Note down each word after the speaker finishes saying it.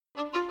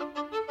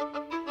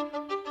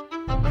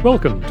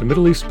Welcome to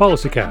Middle East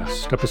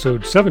PolicyCast,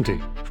 episode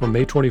 70 from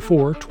May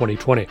 24,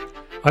 2020.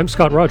 I'm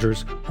Scott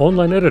Rogers,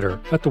 online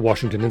editor at the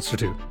Washington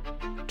Institute.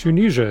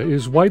 Tunisia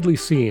is widely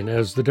seen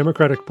as the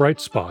democratic bright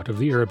spot of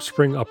the Arab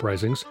Spring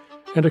uprisings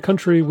and a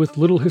country with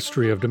little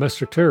history of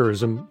domestic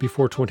terrorism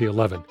before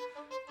 2011.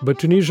 But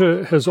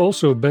Tunisia has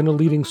also been a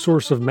leading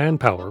source of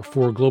manpower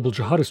for global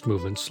jihadist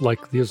movements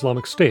like the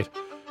Islamic State.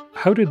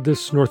 How did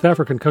this North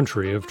African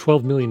country of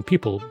 12 million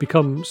people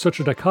become such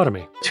a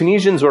dichotomy?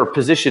 Tunisians were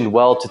positioned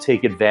well to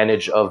take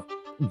advantage of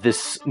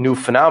this new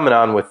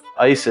phenomenon with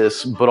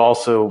ISIS, but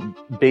also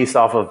based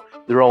off of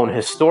their own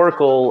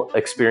historical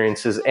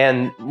experiences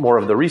and more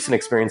of the recent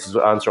experiences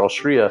with Ansar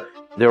al-Sharia.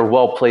 They were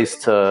well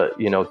placed to,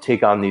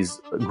 take on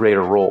these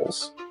greater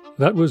roles.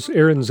 That was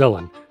Aaron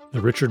Zelen, the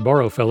Richard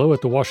Barrow Fellow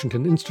at the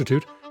Washington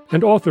Institute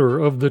and author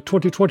of the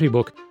 2020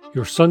 book,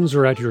 Your Sons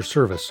Are at Your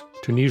Service,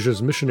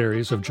 Tunisia's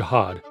Missionaries of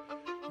Jihad.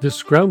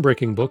 This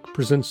groundbreaking book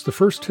presents the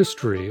first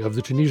history of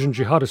the Tunisian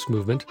jihadist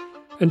movement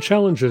and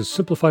challenges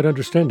simplified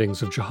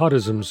understandings of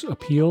jihadism's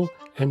appeal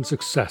and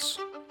success.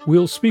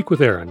 We'll speak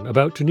with Aaron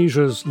about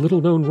Tunisia's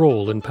little-known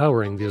role in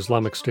powering the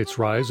Islamic State's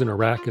rise in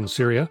Iraq and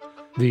Syria,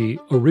 the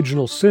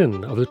original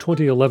sin of the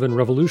 2011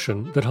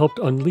 revolution that helped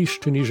unleash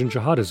Tunisian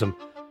jihadism,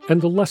 and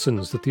the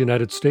lessons that the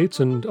United States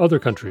and other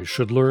countries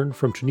should learn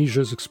from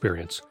Tunisia's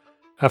experience.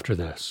 After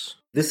this.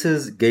 This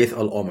is Gaith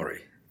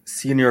Al-Omari,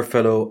 Senior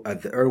Fellow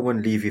at the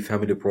Erwin Levy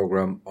Family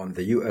Program on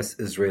the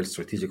U.S.-Israel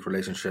Strategic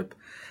Relationship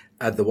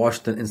at the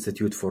Washington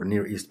Institute for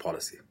Near East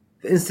Policy.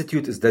 The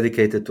Institute is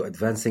dedicated to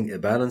advancing a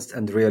balanced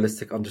and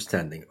realistic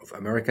understanding of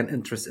American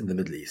interests in the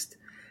Middle East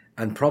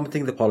and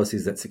promoting the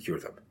policies that secure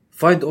them.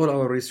 Find all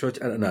our research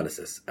and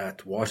analysis at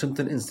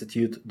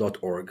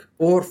washingtoninstitute.org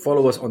or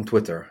follow us on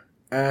Twitter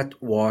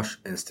at Wash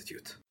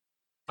Institute.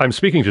 I'm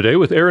speaking today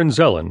with Aaron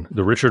Zelen,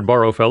 the Richard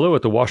Barrow Fellow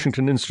at the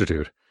Washington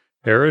Institute.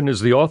 Aaron is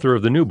the author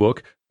of the new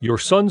book, Your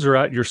Sons Are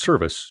at Your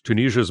Service,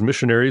 Tunisia's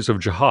Missionaries of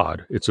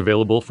Jihad. It's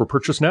available for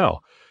purchase now.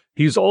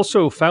 He's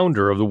also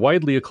founder of the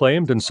widely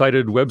acclaimed and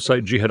cited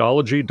website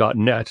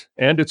jihadology.net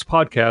and its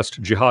podcast,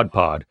 Jihad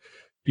Pod.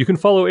 You can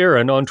follow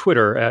Aaron on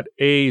Twitter at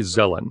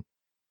 @azelen.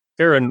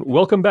 Aaron,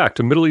 welcome back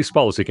to Middle East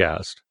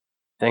PolicyCast.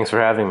 Thanks for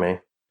having me.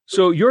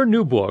 So your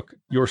new book,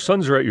 Your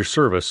Sons Are at Your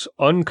Service,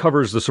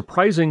 uncovers the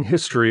surprising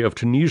history of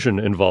Tunisian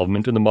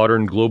involvement in the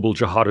modern global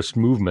jihadist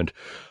movement.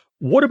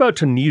 What about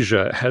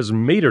Tunisia has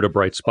made it a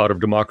bright spot of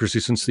democracy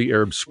since the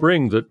Arab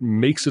Spring that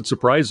makes it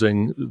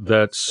surprising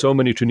that so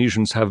many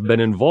Tunisians have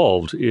been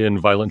involved in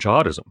violent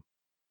jihadism?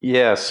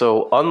 Yeah,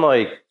 so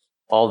unlike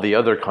all the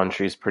other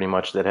countries pretty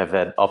much that have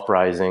had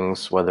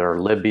uprisings, whether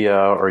Libya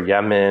or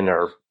Yemen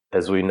or,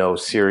 as we know,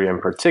 Syria in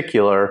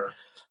particular,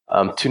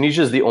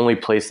 Tunisia is the only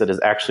place that has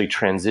actually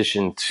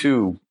transitioned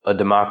to a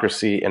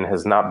democracy and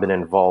has not been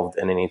involved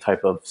in any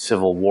type of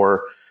civil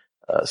war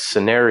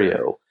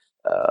scenario.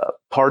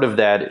 Part of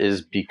that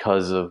is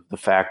because of the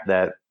fact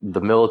that the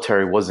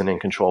military wasn't in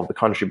control of the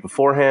country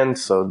beforehand,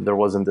 so there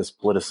wasn't this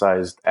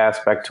politicized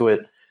aspect to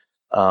it.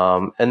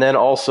 And then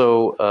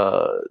also,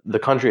 the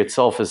country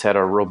itself has had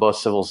a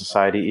robust civil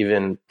society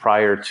even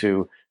prior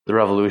to the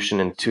revolution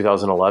in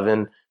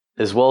 2011,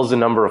 as well as a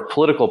number of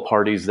political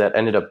parties that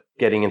ended up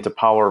getting into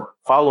power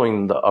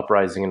following the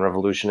uprising and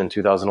revolution in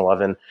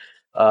 2011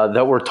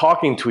 that were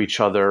talking to each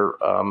other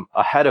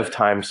ahead of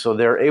time, so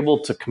they're able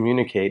to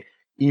communicate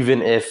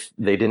even if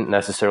they didn't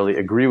necessarily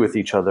agree with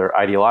each other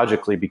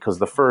ideologically, because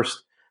the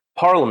first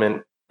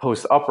parliament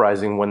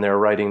post-uprising, when they were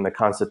writing the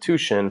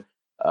constitution,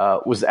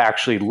 was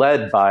actually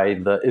led by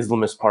the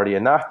Islamist party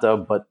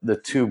Ennahda, but the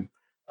two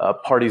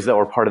parties that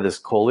were part of this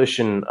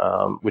coalition,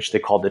 which they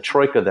called the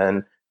Troika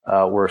then,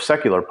 were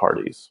secular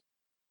parties.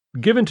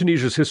 Given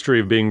Tunisia's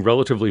history of being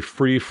relatively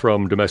free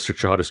from domestic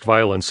jihadist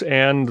violence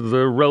and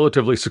the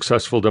relatively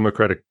successful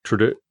democratic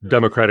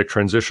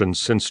transition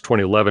since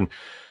 2011,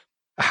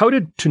 how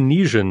did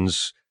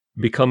Tunisians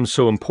become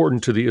so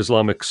important to the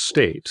Islamic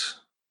State?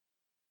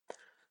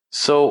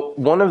 So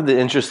one of the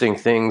interesting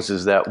things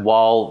is that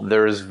while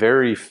there is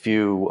very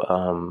few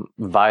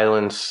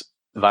violent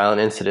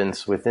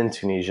incidents within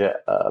Tunisia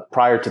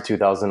prior to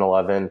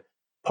 2011,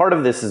 part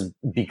of this is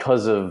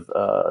because of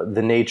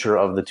the nature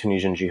of the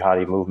Tunisian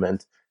jihadi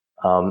movement.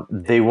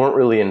 They weren't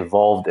really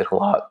involved in a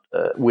lot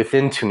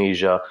within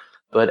Tunisia,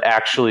 but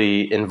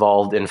actually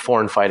involved in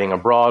foreign fighting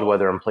abroad,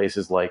 whether in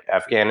places like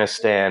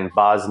Afghanistan,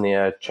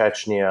 Bosnia,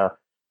 Chechnya,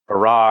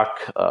 Iraq,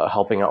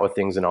 helping out with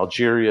things in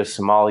Algeria,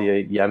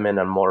 Somalia, Yemen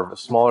on more of a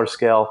smaller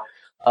scale,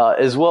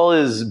 as well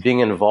as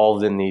being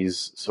involved in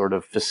these sort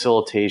of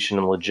facilitation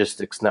and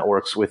logistics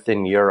networks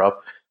within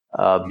Europe,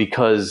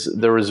 because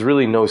there was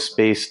really no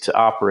space to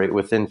operate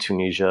within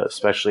Tunisia,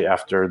 especially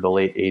after the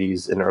late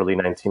 80s and early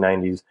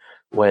 1990s,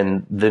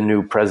 when the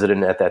new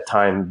president at that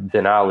time,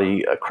 Ben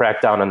Ali,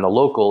 cracked down on the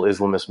local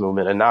Islamist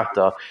movement,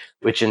 Ennahda,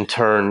 which in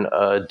turn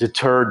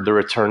deterred the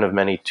return of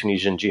many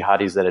Tunisian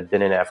jihadis that had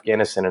been in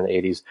Afghanistan in the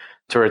 80s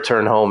to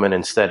return home and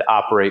instead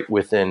operate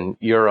within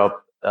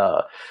Europe.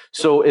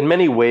 So in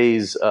many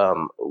ways,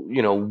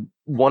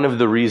 one of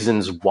the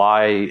reasons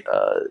why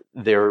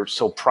they're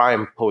so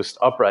prime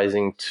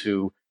post-uprising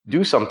to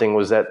do something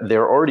was that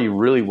they're already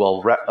really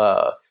well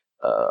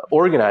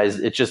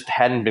organized. It just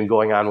hadn't been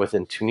going on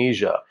within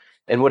Tunisia.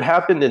 And what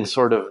happened in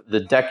sort of the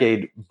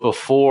decade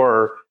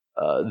before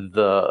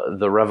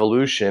the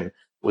revolution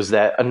was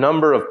that a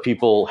number of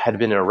people had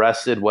been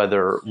arrested,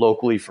 whether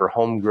locally for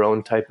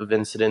homegrown type of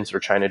incidents or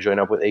trying to join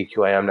up with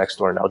AQIM next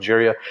door in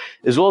Algeria,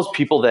 as well as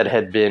people that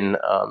had been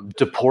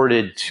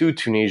deported to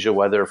Tunisia,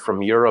 whether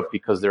from Europe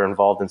because they're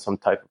involved in some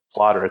type of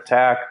plot or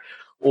attack,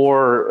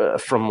 or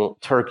from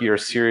Turkey or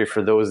Syria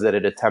for those that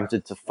had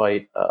attempted to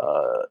fight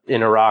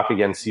in Iraq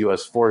against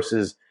U.S.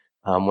 forces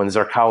when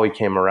Zarqawi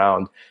came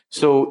around.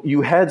 So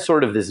you had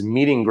sort of this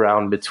meeting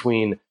ground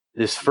between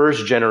this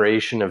first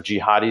generation of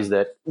jihadis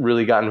that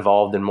really got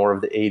involved in more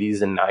of the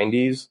 80s and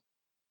 90s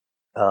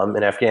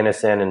in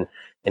Afghanistan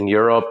and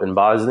Europe and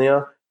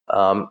Bosnia,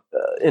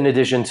 in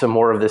addition to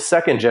more of the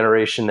second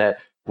generation that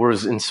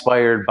was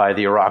inspired by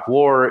the Iraq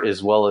War,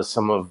 as well as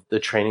some of the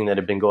training that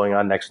had been going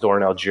on next door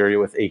in Algeria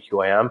with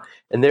AQIM.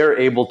 And they're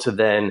able to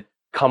then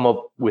come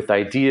up with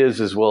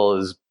ideas as well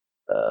as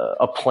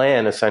a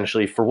plan,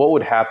 essentially, for what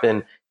would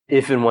happen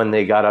if and when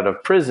they got out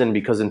of prison,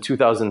 because in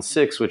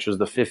 2006, which was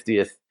the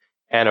 50th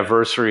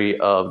anniversary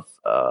of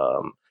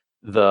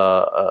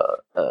the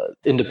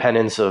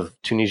independence of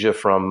Tunisia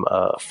from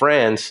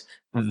France,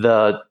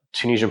 the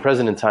Tunisian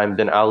president at the time,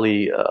 Ben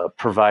Ali,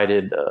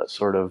 provided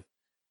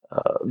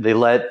they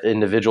let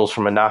individuals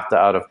from Ennahda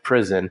out of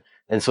prison.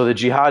 And so the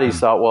jihadis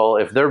thought, well,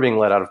 if they're being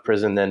let out of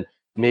prison, then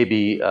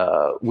maybe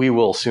we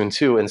will soon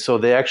too. And so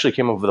they actually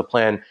came up with a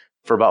plan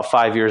for about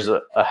 5 years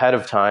ahead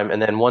of time.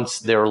 And then once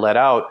they were let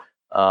out,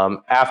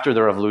 after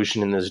the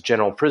revolution, in this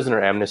general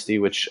prisoner amnesty,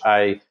 which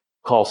I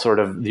call sort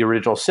of the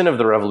original sin of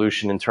the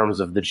revolution in terms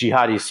of the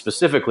jihadis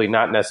specifically,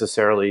 not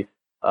necessarily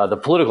the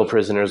political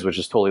prisoners, which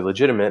is totally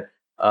legitimate.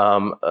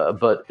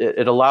 But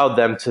it allowed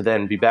them to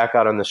then be back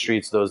out on the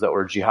streets, those that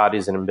were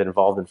jihadis and had been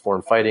involved in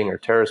foreign fighting or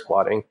terrorist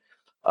plotting,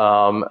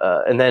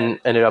 and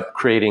then ended up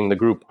creating the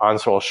group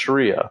Ansar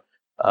al-Sharia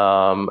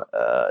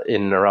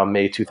in around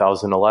May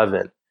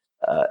 2011.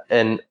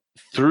 And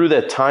through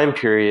that time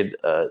period,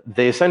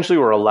 they essentially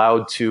were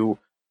allowed to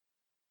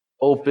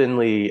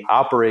openly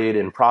operate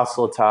and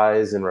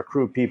proselytize and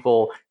recruit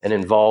people and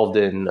involved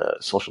in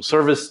social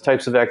service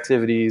types of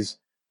activities.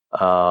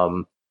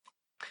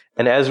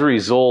 And as a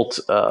result,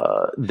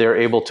 they're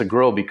able to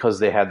grow because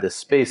they had this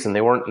space, and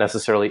they weren't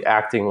necessarily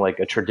acting like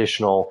a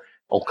traditional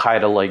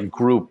Al-Qaeda-like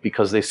group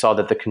because they saw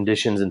that the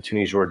conditions in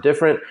Tunisia were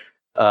different,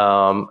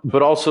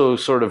 but also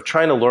sort of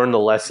trying to learn the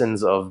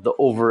lessons of the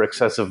over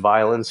excessive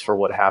violence for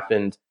what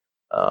happened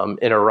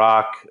in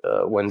Iraq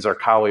when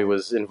Zarqawi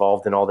was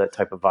involved in all that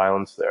type of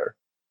violence there.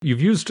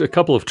 You've used a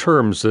couple of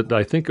terms that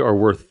I think are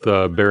worth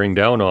bearing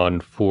down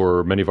on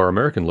for many of our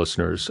American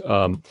listeners.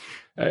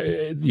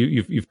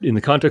 You've, in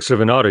the context of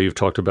Ennahda, you've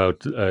talked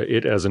about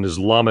it as an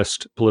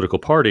Islamist political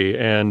party,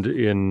 and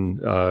in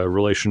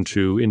relation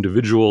to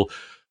individual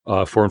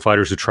foreign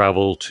fighters who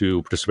travel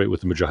to participate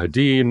with the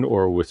Mujahideen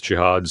or with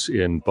jihads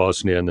in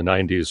Bosnia in the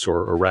 90s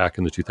or Iraq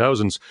in the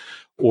 2000s,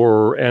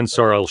 or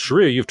Ansar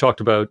al-Sharia, you've talked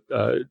about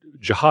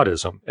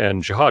jihadism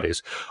and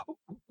jihadis.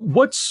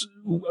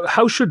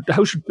 How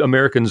should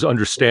Americans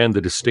understand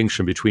the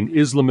distinction between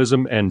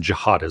Islamism and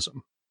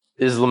jihadism?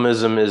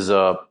 Islamism is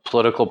a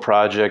political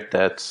project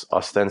that's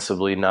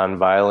ostensibly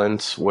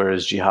nonviolent,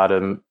 whereas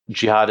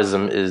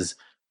jihadism is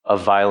a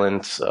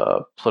violent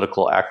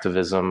political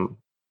activism.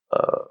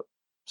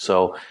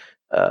 So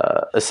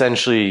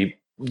essentially,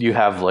 you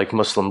have like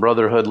Muslim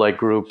Brotherhood-like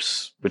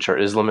groups, which are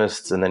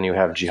Islamists, and then you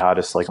have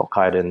jihadists like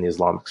Al-Qaeda and the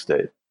Islamic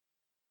State.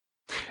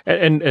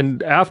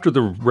 And after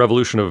the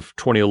revolution of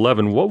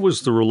 2011, what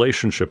was the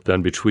relationship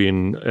then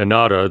between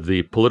Ennahda,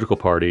 the political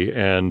party,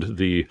 and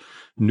the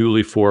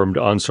newly formed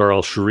Ansar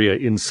al-Sharia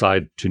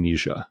inside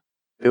Tunisia?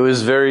 It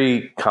was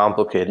very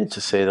complicated,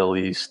 to say the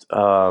least.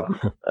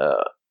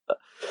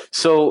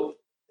 So,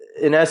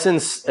 in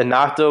essence,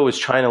 Ennahda was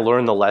trying to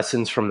learn the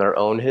lessons from their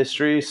own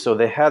history. So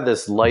they had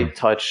this light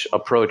touch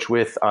approach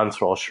with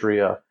Ansar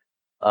al-Sharia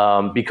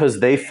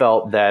because they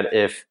felt that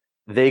if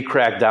they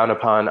cracked down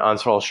upon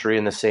Ansar al-Sharia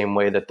in the same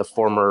way that the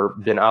former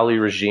Ben Ali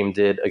regime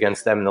did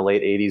against them in the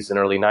late 80s and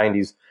early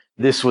 90s,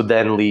 this would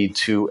then lead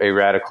to a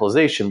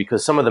radicalization,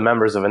 because some of the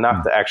members of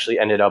Ennahda actually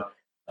ended up,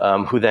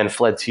 who then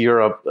fled to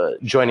Europe,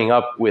 joining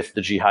up with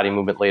the jihadi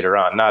movement later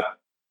on. Not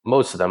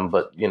most of them,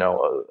 but,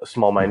 a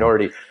small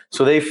minority.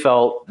 So they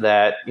felt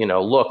that,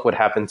 look, what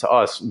happened to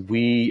us,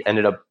 we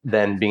ended up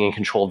then being in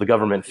control of the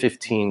government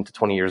 15 to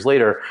 20 years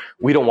later.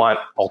 We don't want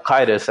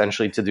Al-Qaeda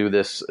essentially to do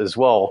this as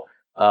well.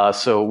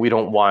 So we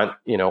don't want,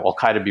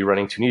 Al-Qaeda to be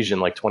running Tunisia in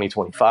like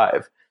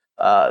 2025.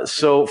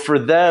 So for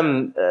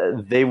them,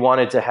 they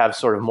wanted to have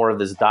sort of more of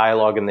this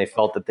dialogue, and they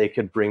felt that they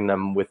could bring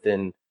them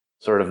within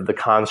sort of the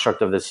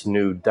construct of this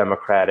new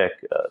democratic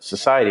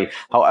society.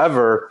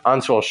 However,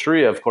 Ansar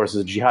al-Sharia, of course,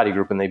 is a jihadi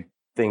group, and they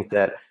think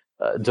that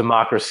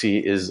democracy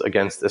is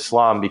against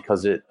Islam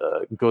because it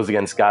goes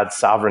against God's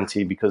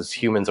sovereignty, because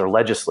humans are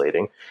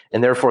legislating.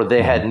 And therefore,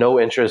 they had no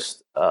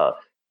interest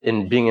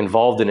in being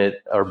involved in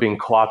it or being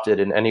co-opted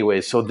in any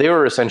way. So they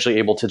were essentially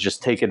able to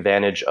just take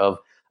advantage of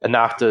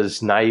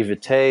Ennahda's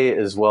naivete,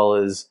 as well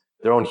as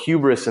their own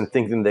hubris in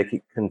thinking they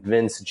could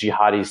convince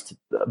jihadis to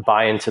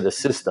buy into the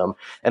system.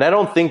 And I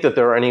don't think that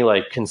there are any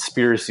like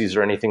conspiracies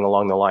or anything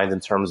along the lines in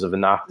terms of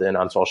Ennahda and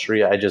Ansar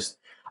al-Sharia. I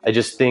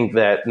just think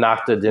that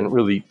Ennahda didn't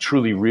really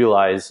truly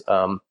realize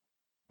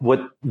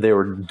what they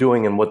were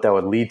doing and what that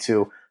would lead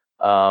to.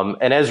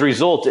 And as a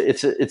result,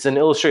 it's an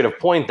illustrative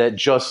point that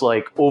just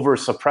like over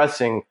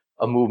suppressing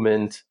a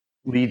movement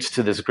leads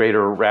to this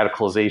greater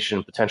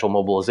radicalization, potential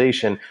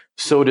mobilization,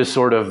 so does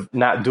sort of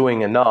not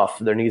doing enough.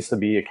 There needs to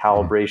be a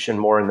calibration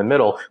more in the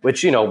middle,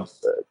 which,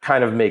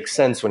 kind of makes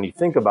sense when you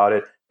think about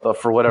it. But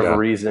for whatever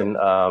reason,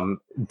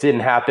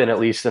 didn't happen, at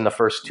least in the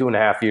first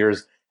 2.5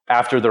 years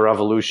after the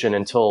revolution,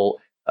 until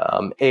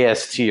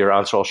AST, or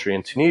Ansar al-Sharia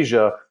in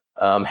Tunisia,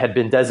 had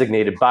been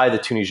designated by the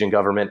Tunisian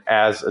government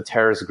as a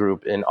terrorist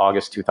group in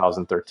August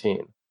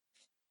 2013.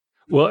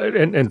 Well,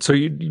 and so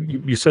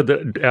you said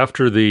that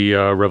after the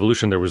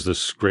revolution, there was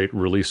this great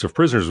release of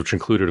prisoners, which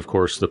included, of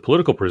course, the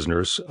political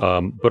prisoners,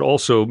 but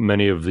also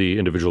many of the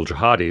individual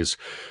jihadis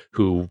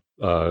who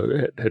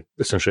had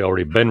essentially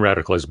already been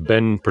radicalized,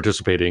 been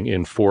participating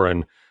in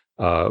foreign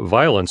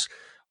violence.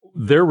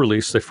 Their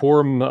release, they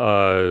form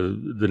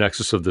the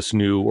nexus of this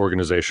new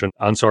organization,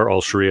 Ansar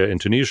al-Sharia in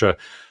Tunisia.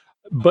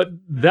 But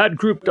that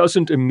group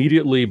doesn't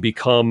immediately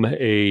become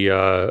an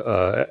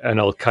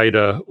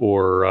Al-Qaeda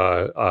or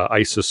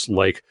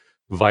ISIS-like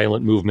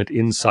violent movement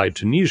inside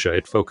Tunisia.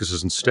 It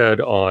focuses instead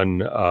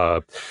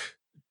on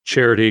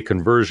charity,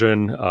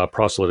 conversion,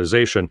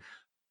 proselytization.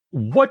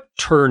 What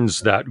turns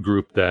that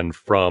group then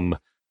from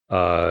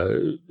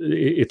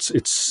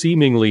its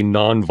seemingly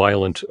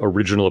non-violent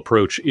original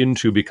approach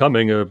into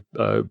becoming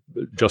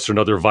just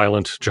another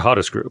violent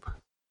jihadist group?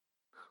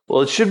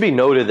 Well, it should be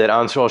noted that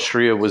Ansar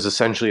al-Sharia was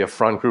essentially a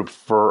front group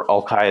for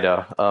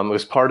al-Qaeda. It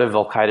was part of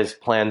al-Qaeda's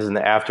plans in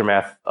the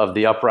aftermath of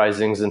the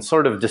uprisings and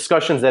sort of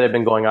discussions that had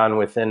been going on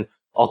within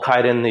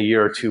al-Qaeda in the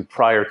year or two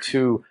prior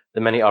to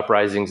the many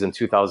uprisings in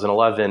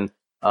 2011,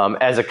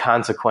 as a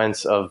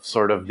consequence of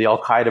sort of the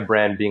al-Qaeda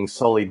brand being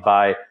sullied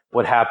by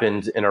what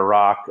happened in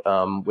Iraq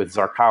with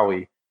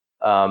Zarqawi.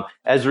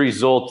 As a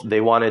result,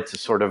 they wanted to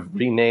sort of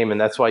rename,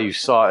 and that's why you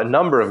saw a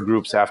number of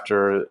groups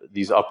after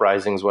these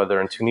uprisings, whether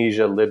in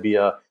Tunisia,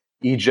 Libya,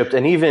 Egypt,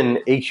 and even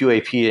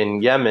AQAP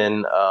in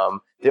Yemen.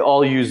 They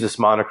all use this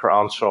moniker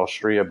Ansar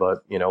al-Sharia,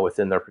 but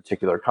within their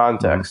particular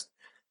context.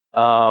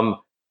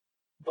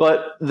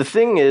 But the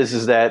thing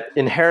is that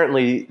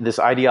inherently this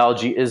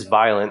ideology is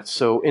violent.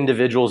 So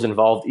individuals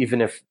involved,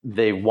 even if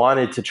they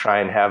wanted to try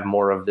and have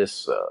more of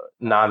this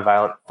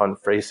nonviolent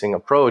front-facing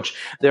approach,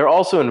 they're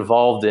also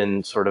involved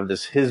in sort of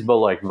this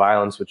Hizbah-like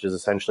violence, which is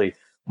essentially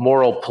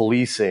moral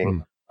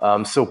policing.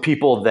 So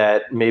people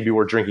that maybe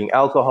were drinking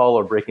alcohol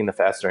or breaking the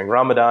fast during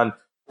Ramadan,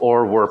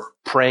 or were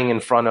praying in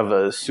front of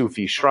a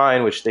Sufi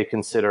shrine, which they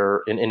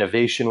consider an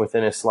innovation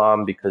within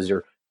Islam because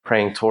you're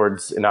praying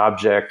towards an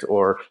object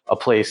or a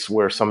place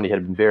where somebody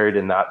had been buried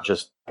and not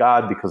just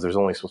God, because there's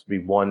only supposed to be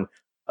one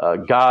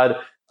God.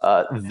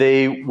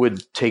 They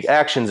would take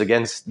actions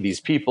against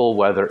these people,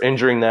 whether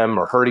injuring them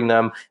or hurting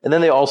them. And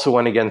then they also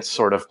went against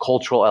sort of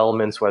cultural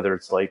elements, whether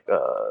it's like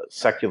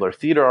secular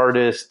theater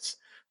artists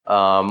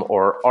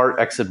or art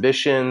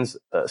exhibitions.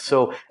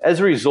 So as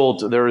a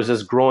result, there was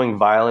this growing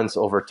violence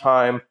over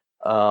time.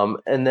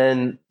 And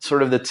then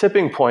sort of the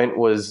tipping point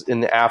was in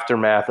the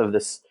aftermath of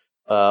this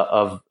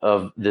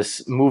of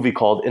this movie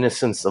called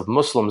Innocence of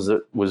Muslims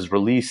that was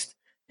released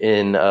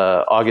in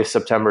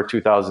September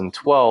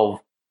 2012,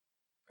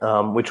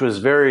 which was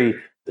very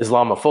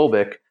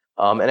Islamophobic.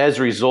 And as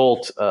a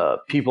result,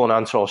 people in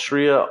Ansar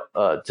al-Sharia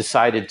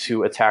decided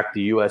to attack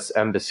the U.S.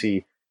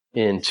 Embassy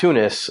in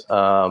Tunis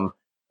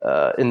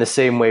in the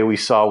same way we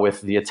saw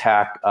with the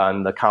attack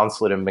on the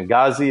consulate in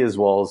Benghazi, as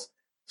well as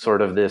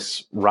sort of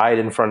this riot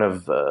in front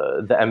of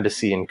the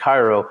embassy in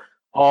Cairo,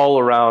 all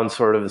around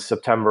sort of the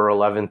September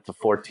 11th to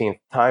 14th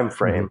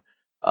timeframe.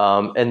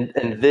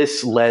 And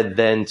this led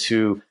then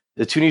to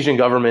the Tunisian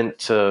government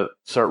to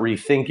start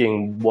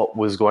rethinking what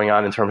was going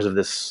on in terms of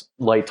this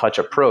light touch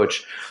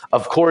approach.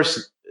 Of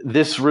course,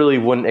 this really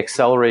wouldn't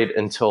accelerate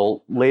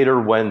until later,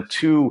 when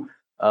two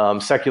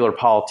secular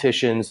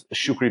politicians,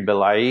 Shukri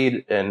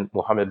Belaid and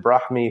Mohamed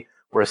Brahmi,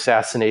 were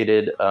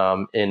assassinated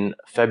in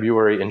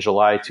February and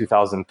July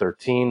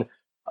 2013.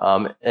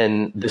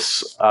 And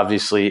this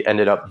obviously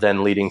ended up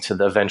then leading to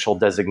the eventual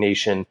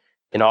designation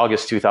in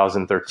August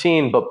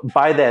 2013. But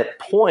by that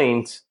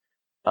point,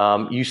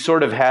 you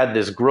sort of had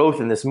this growth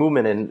in this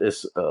movement and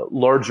this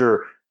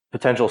larger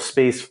potential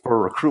space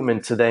for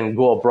recruitment to then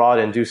go abroad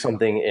and do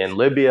something in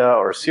Libya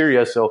or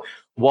Syria. So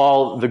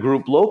while the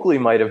group locally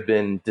might have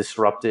been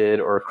disrupted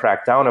or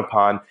cracked down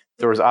upon,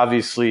 there was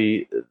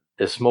obviously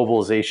this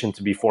mobilization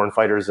to be foreign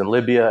fighters in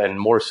Libya and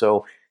more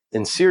so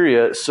in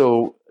Syria.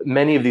 So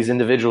many of these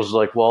individuals are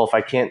like, well, if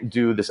I can't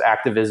do this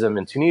activism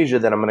in Tunisia,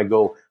 then I'm going to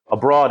go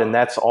abroad. And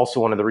that's also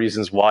one of the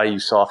reasons why you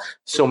saw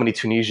so many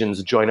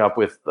Tunisians join up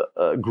with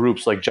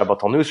groups like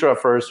Jabhat al-Nusra at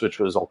first, which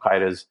was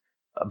al-Qaeda's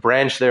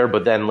branch there,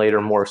 but then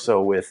later more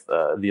so with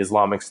the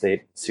Islamic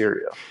State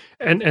Syria.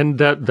 And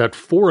that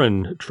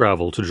foreign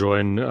travel to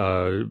join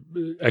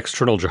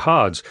external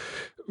jihads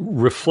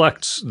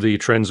reflects the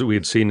trends that we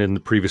had seen in the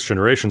previous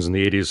generations in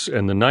the 80s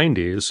and the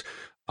 90s.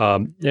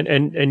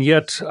 And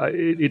yet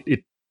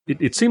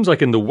it seems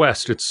like in the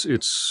West,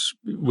 it's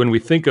when we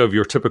think of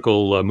your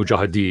typical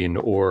mujahideen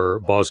or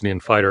Bosnian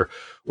fighter,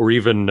 or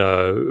even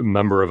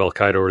member of Al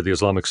Qaeda or the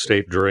Islamic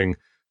State during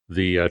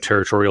the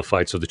territorial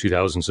fights of the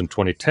 2000s and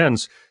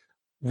 2010s,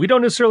 we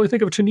don't necessarily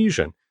think of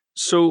Tunisian.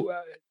 So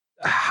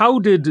how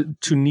did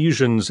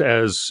Tunisians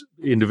as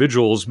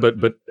individuals,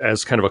 but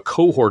as kind of a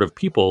cohort of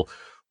people,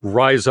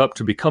 rise up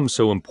to become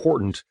so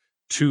important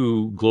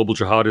to global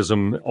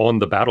jihadism on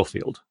the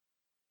battlefield?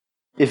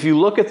 If you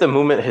look at the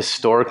movement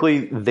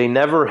historically, they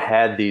never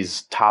had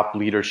these top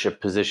leadership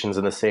positions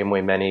in the same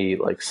way many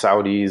like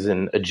Saudis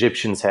and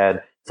Egyptians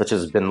had, such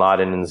as bin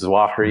Laden and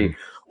Zawahiri,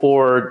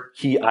 or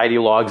key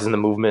ideologues in the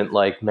movement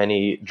like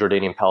many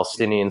Jordanian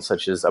Palestinians,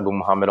 such as Abu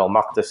Muhammad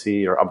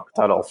al-Maqdisi or Abu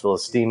Qatada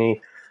al-Filistini,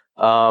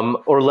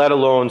 or let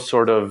alone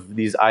sort of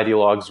these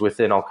ideologues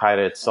within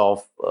Al-Qaeda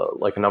itself,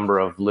 like a number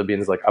of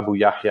Libyans like Abu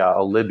Yahya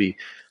al-Libi.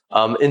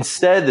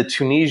 Instead, the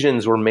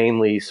Tunisians were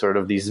mainly sort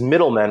of these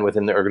middlemen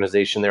within the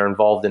organization. They're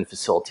involved in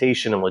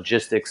facilitation and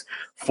logistics,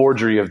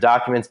 forgery of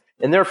documents,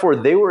 and therefore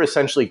they were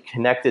essentially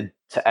connected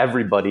to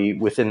everybody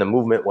within the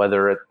movement,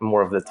 whether at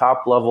more of the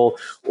top level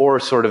or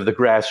sort of the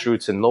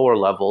grassroots and lower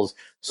levels.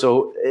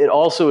 So it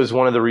also is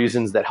one of the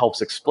reasons that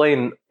helps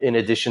explain, in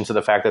addition to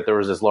the fact that there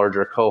was this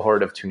larger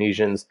cohort of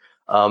Tunisians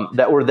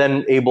that were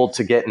then able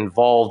to get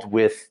involved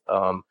with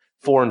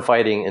foreign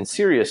fighting in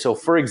Syria. So,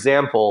 for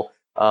example,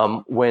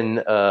 when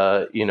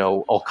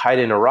Al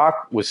Qaeda in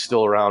Iraq was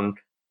still around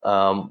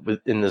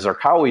in the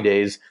Zarqawi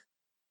days,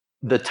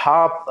 the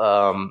top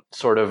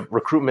sort of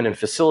recruitment and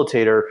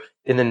facilitator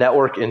in the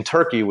network in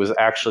Turkey was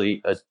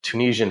actually a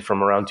Tunisian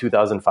from around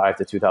 2005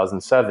 to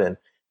 2007.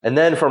 And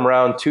then from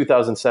around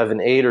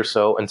 2007-8 or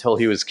so until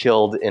he was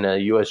killed in a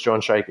U.S.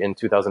 drone strike in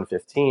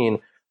 2015,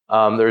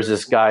 there's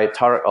this guy,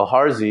 Tariq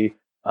al-Harzi,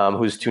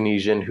 who's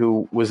Tunisian,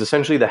 who was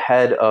essentially the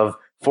head of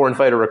foreign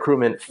fighter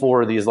recruitment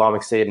for the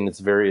Islamic State and its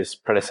various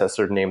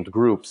predecessor named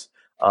groups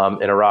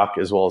in Iraq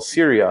as well as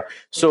Syria.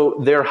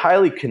 So they're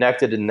highly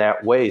connected in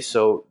that way.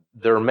 So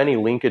there are many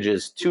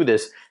linkages to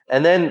this.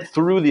 And then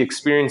through the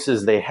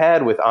experiences they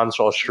had with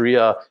Ansar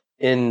al-Sharia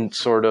in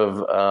sort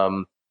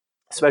of,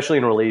 especially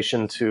in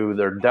relation to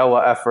their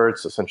dawah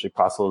efforts, essentially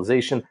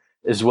proselytization,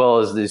 as well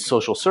as the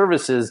social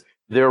services,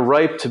 they're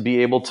ripe to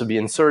be able to be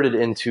inserted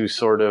into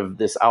sort of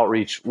this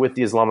outreach with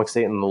the Islamic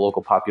State and the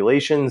local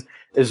populations,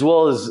 as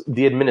well as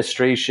the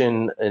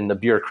administration and the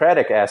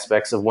bureaucratic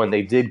aspects of when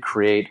they did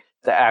create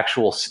the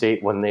actual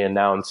state when they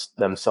announced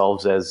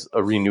themselves as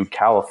a renewed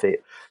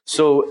caliphate.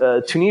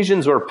 So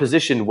Tunisians were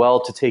positioned well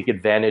to take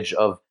advantage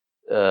of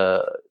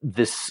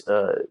this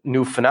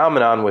new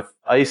phenomenon with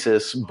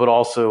ISIS, but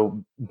also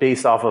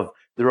based off of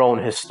their own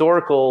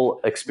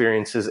historical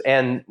experiences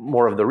and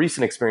more of the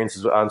recent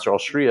experiences with Ansar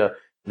al-Sharia.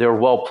 They're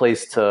well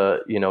placed to,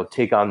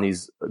 take on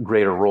these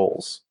greater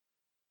roles.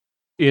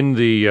 In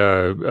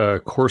the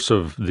course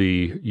of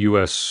the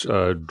U.S.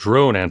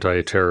 Drone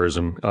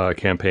anti-terrorism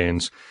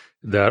campaigns,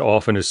 that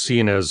often is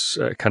seen as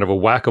kind of a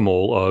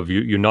whack-a-mole of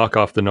you knock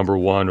off the number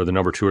one or the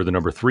number two or the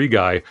number three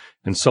guy,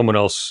 and someone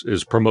else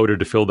is promoted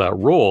to fill that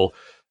role.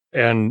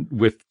 And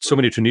with so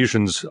many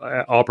Tunisians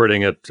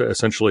operating at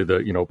essentially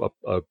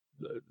the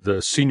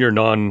senior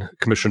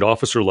non-commissioned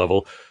officer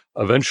level,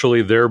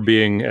 eventually they're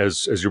being,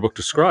 as your book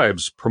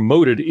describes,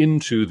 promoted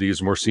into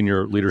these more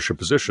senior leadership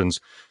positions.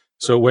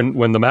 So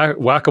when the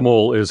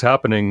whack-a-mole is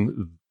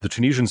happening, the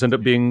Tunisians end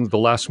up being the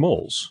last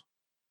moles.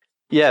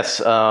 Yes,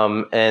 there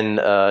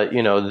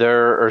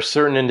are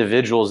certain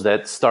individuals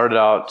that started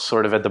out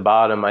sort of at the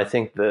bottom. I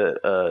think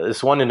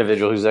this one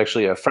individual who's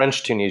actually a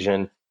French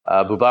Tunisian,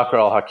 Boubacar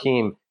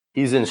al-Hakim,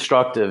 he's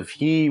instructive.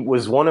 He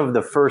was one of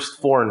the first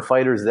foreign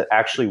fighters that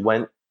actually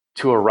went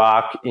to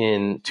Iraq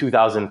in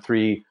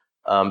 2003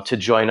 to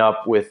join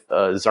up with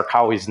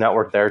Zarqawi's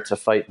network there to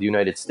fight the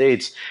United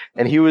States.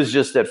 And he was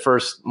just at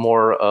first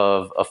more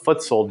of a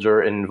foot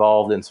soldier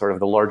involved in sort of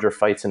the larger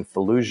fights in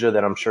Fallujah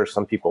that I'm sure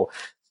some people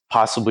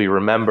possibly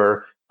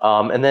remember.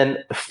 And then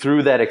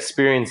through that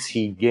experience,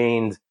 he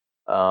gained,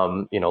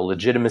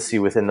 legitimacy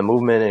within the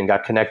movement and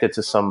got connected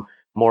to some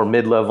more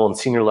mid-level and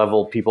senior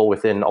level people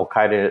within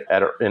Al-Qaeda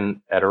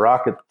at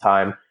Iraq at the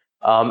time.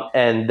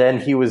 And then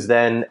he was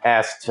then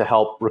asked to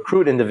help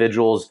recruit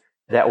individuals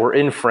that were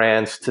in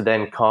France to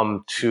then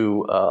come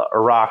to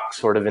Iraq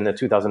sort of in the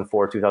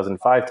 2004-2005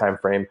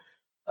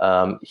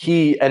 timeframe.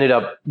 He ended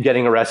up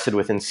getting arrested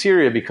within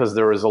Syria because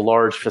there was a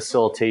large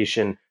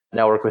facilitation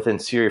network within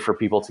Syria for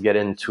people to get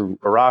into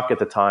Iraq at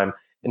the time.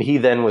 And he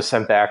then was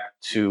sent back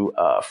to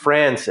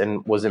France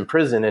and was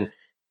imprisoned. And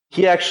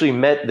he actually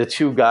met the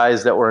two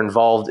guys that were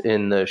involved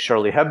in the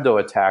Charlie Hebdo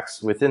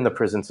attacks within the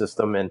prison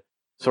system and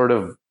sort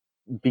of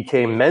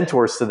became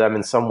mentors to them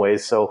in some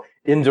ways. So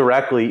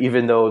indirectly,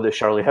 even though the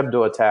Charlie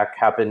Hebdo attack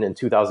happened in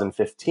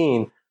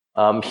 2015,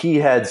 he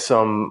had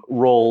some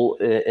role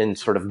in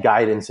sort of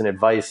guidance and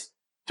advice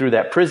through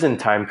that prison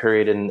time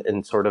period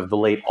in sort of the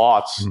late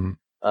aughts,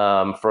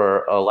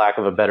 for a lack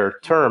of a better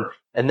term.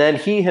 And then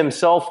he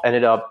himself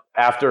ended up,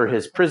 after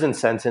his prison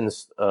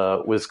sentence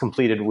was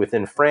completed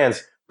within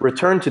France,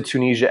 returned to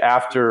Tunisia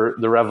after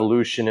the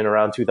revolution in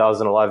around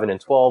 2011 and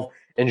 12,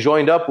 and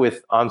joined up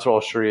with Ansar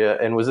al-Sharia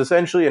and was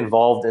essentially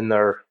involved in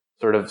their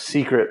sort of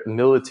secret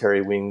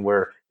military wing,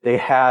 where they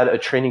had a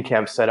training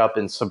camp set up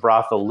in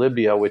Sabratha,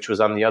 Libya, which was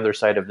on the other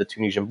side of the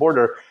Tunisian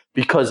border,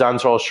 because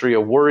Ansar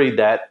al-Sharia worried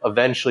that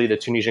eventually the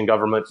Tunisian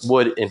government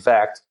would, in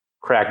fact,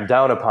 crack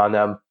down upon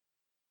them.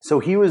 So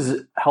he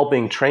was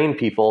helping train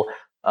people,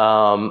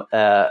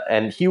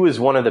 and he was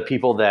one of the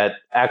people that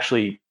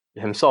actually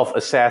himself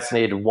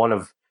assassinated one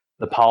of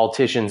the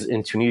politicians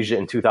in Tunisia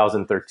in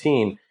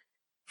 2013.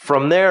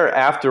 From there,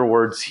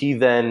 afterwards, he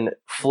then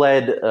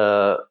fled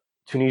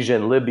Tunisia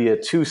and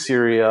Libya to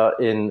Syria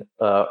in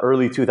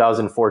early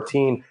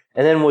 2014,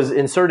 and then was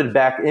inserted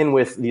back in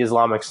with the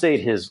Islamic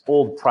State, his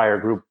old prior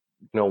group,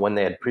 when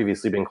they had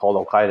previously been called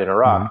Al-Qaeda in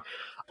Iraq.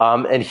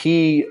 And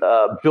he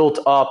built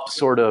up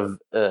sort of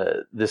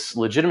this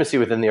legitimacy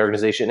within the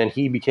organization, and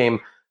he became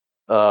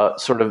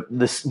sort of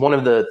one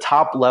of the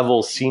top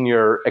level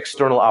senior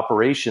external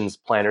operations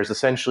planners,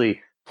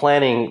 essentially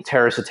planning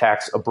terrorist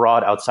attacks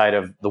abroad outside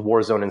of the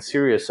war zone in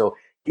Syria. So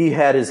he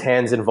had his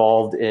hands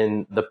involved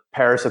in the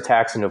Paris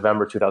attacks in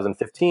November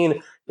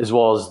 2015, as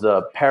well as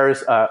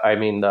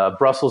the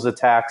Brussels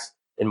attacks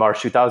in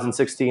March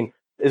 2016,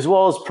 as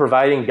well as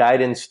providing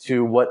guidance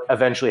to what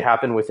eventually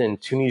happened within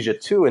Tunisia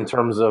too, in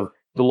terms of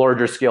the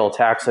larger scale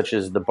attacks, such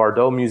as the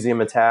Bardo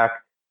Museum attack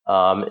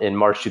in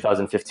March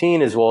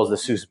 2015, as well as the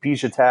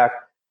Sousapich attack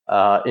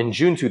in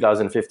June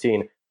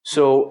 2015.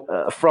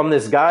 So from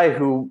this guy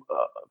who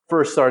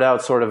first started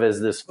out sort of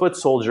as this foot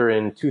soldier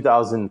in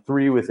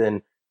 2003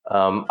 within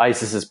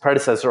ISIS's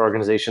predecessor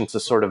organization, to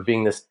sort of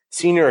being this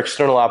senior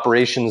external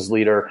operations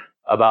leader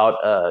about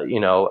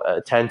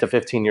 10 to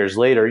 15 years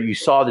later, you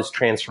saw this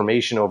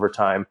transformation over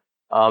time.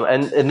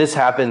 And this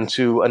happened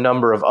to a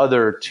number of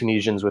other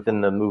Tunisians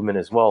within the movement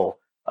as well,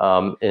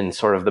 in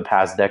sort of the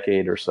past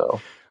decade or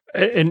so.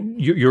 And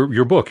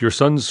your book, Your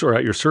Sons Are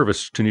at Your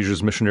Service,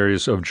 Tunisia's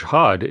Missionaries of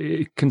Jihad,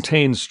 it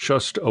contains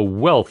just a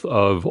wealth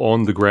of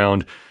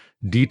on-the-ground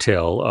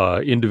detail,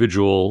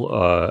 individual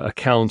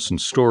accounts and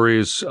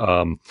stories,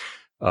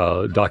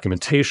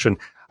 documentation.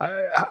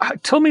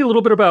 Tell me a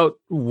little bit about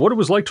what it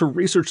was like to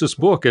research this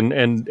book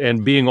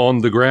and being on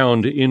the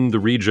ground in the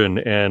region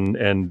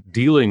and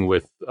dealing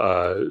with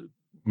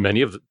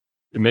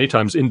many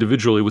times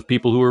individually with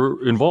people who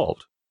were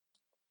involved.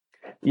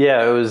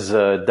 Yeah, it was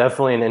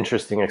definitely an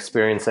interesting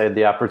experience. I had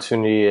the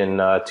opportunity in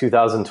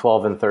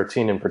 2012 and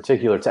 13 in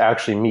particular to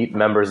actually meet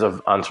members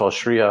of Ansar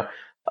al-Sharia.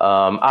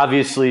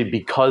 Obviously,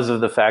 because of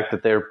the fact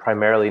that they're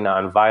primarily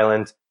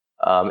nonviolent,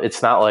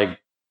 it's not like,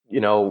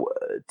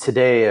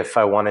 today, if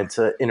I wanted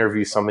to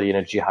interview somebody in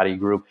a jihadi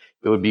group,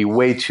 it would be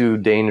way too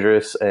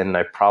dangerous and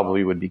I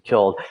probably would be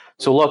killed.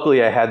 So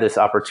luckily, I had this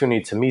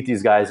opportunity to meet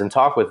these guys and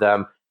talk with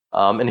them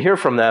and hear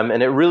from them.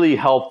 And it really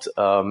helped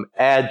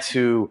add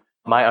to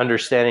my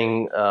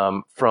understanding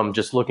from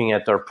just looking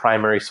at their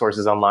primary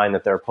sources online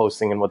that they're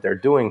posting and what they're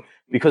doing.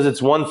 Because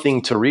it's one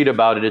thing to read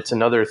about it, it's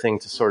another thing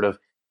to sort of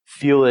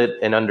feel it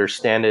and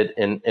understand it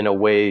in a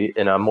way,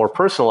 in a more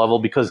personal level,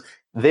 because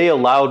they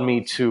allowed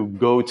me to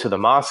go to the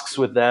mosques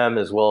with them,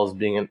 as well as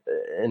being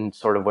in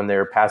sort of when they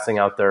were passing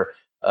out their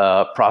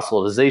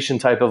proselytization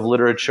type of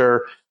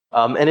literature.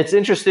 And it's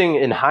interesting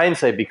in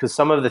hindsight, because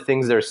some of the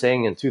things they're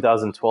saying in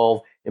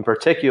 2012 in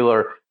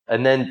particular,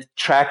 and then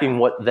tracking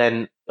what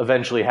then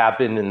eventually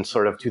happened in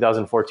sort of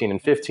 2014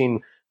 and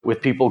 15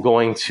 with people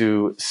going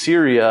to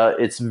Syria,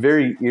 it's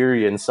very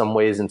eerie in some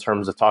ways in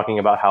terms of talking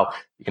about how,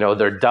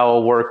 their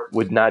dawah work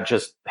would not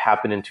just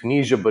happen in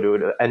Tunisia, but it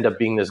would end up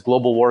being this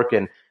global work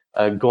and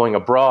going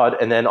abroad.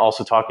 And then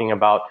also talking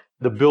about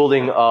the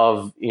building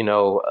of,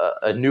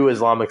 a new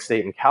Islamic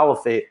State and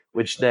caliphate,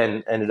 which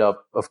then ended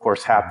up, of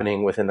course,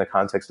 happening within the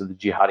context of the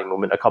jihadi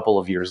movement a couple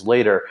of years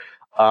later.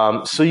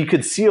 So you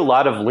could see a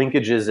lot of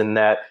linkages in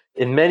that.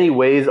 In many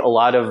ways, a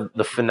lot of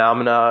the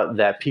phenomena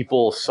that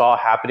people saw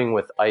happening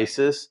with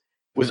ISIS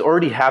was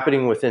already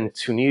happening within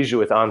Tunisia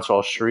with Ansar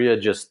al-Sharia,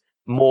 just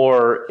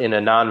more in a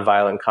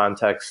nonviolent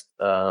context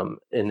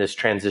in this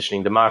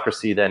transitioning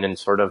democracy than in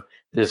sort of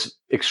this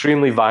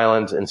extremely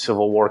violent and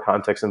civil war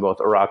context in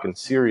both Iraq and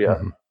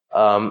Syria.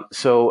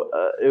 So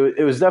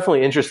it was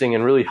definitely interesting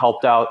and really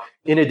helped out,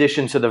 in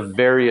addition to the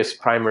various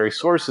primary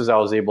sources I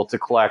was able to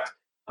collect,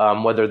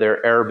 whether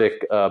they're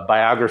Arabic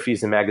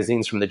biographies and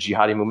magazines from the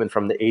jihadi movement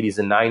from the 80s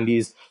and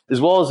 90s, as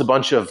well as a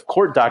bunch of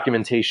court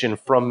documentation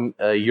from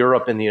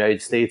Europe and the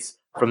United States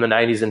from the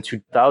 90s and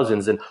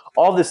 2000s. And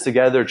all this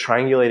together,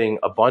 triangulating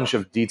a bunch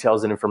of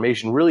details and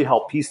information, really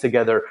helped piece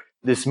together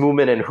this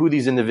movement and who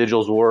these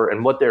individuals were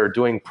and what they were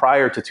doing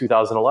prior to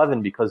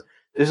 2011, because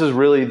this is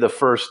really the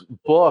first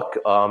book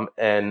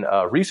and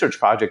research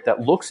project that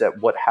looks at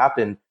what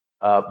happened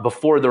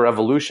before the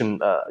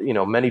revolution.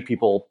 Many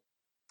people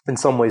in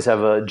some ways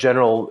have a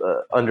general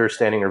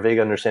understanding or vague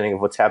understanding of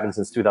what's happened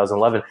since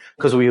 2011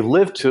 because we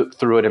lived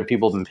through it and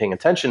people have been paying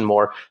attention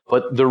more,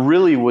 but there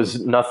really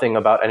was nothing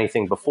about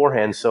anything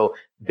beforehand. So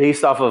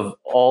based off of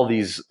all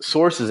these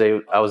sources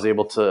I was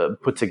able to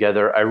put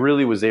together, I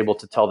really was able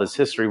to tell this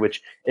history,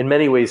 which in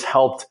many ways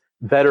helped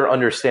better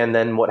understand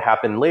then what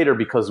happened later,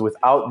 because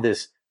without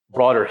this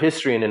broader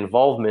history and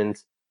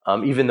involvement,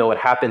 even though it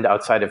happened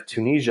outside of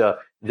Tunisia,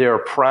 they're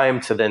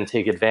primed to then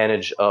take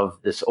advantage of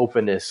this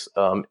openness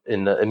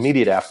in the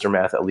immediate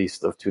aftermath, at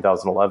least, of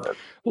 2011.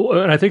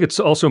 Well, and I think it's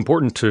also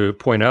important to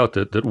point out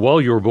that while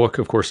your book,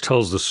 of course,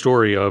 tells the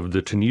story of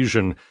the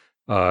Tunisian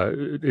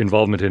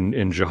involvement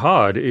in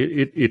jihad,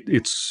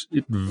 it's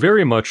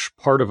very much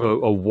part of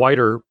a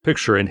wider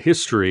picture and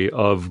history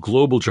of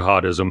global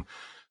jihadism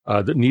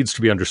that needs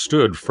to be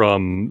understood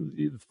from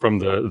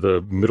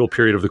the middle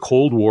period of the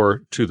Cold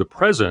War to the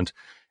present.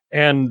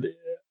 And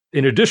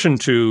in addition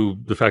to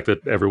the fact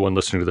that everyone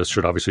listening to this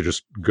should obviously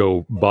just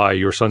go buy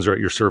Your Sons Are at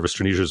Your Service,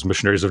 Tunisia's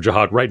Missionaries of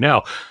Jihad right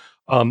now,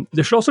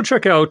 they should also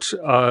check out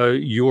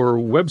your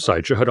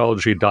website,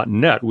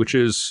 jihadology.net, which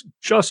is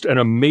just an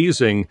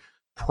amazing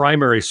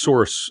primary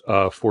source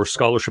for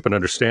scholarship and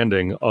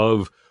understanding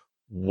of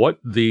what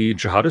the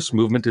jihadist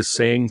movement is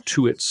saying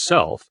to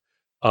itself.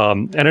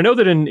 And I know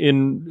that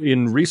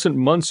in recent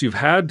months you've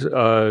had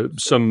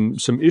some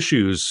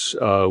issues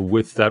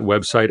with that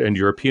website and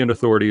European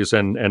authorities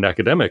and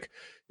academic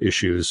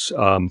issues.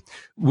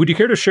 Would you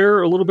care to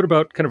share a little bit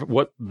about kind of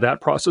what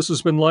that process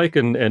has been like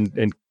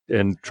and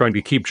trying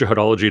to keep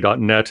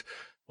jihadology.net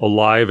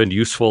alive and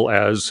useful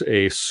as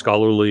a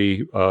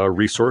scholarly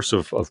resource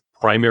of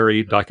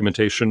primary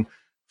documentation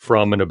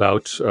from and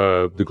about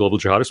the global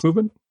jihadist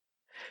movement?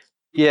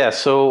 Yeah,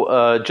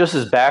 so just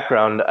as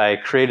background, I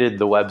created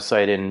the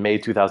website in May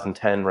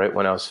 2010, right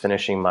when I was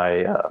finishing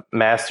my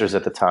master's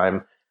at the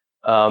time.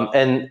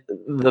 And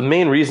the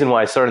main reason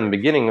why I started in the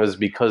beginning was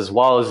because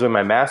while I was doing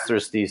my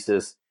master's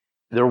thesis,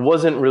 there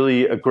wasn't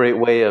really a great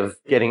way of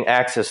getting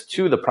access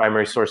to the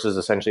primary sources,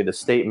 essentially the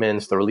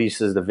statements, the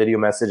releases, the video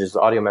messages,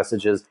 the audio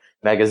messages,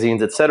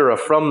 magazines, et cetera,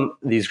 from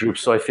these groups.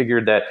 So I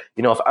figured that,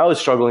 if I was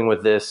struggling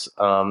with this,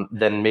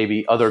 then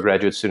maybe other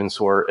graduate students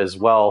were as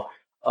well.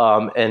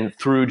 And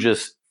through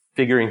just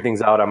figuring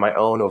things out on my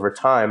own over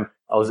time,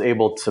 I was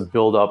able to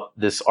build up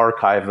this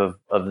archive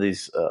of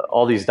these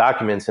all these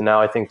documents. And now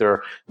I think there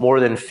are more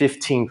than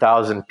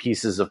 15,000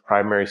 pieces of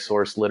primary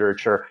source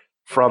literature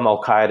from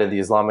Al-Qaeda, the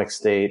Islamic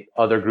State,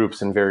 other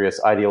groups and various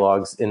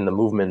ideologues in the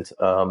movement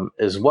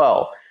as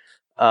well.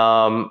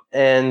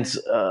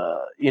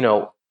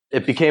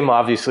 It became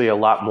obviously a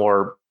lot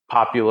more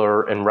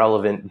popular and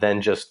relevant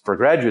than just for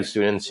graduate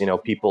students.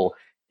 People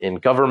in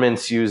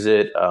governments use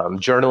it,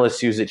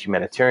 journalists use it,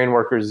 humanitarian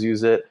workers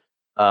use it,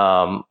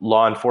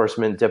 law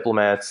enforcement,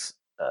 diplomats,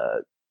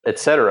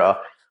 etc.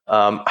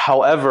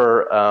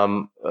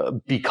 However,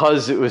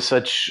 because it was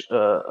such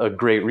a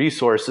great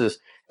resources,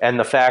 and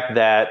the fact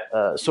that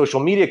social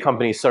media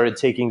companies started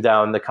taking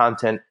down the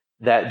content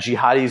that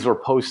jihadis were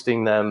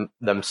posting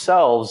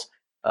themselves,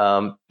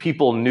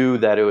 people knew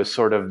that it was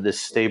sort of this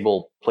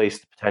stable place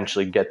to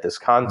potentially get this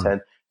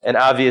content. And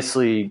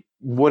obviously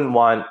wouldn't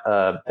want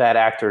bad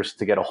actors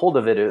to get a hold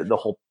of it. The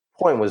whole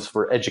point was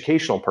for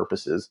educational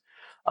purposes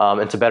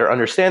and to better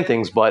understand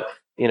things. But,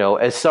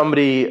 as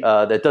somebody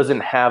that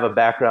doesn't have a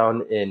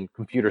background in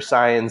computer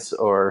science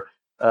or,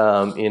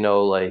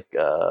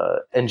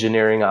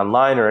 engineering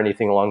online or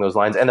anything along those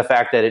lines, and the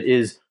fact that it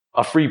is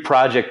a free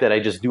project that I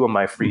just do in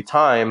my free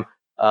time,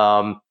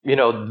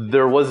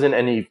 there wasn't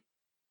any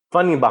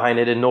funding behind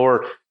it, and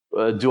nor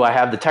do I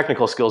have the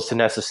technical skills to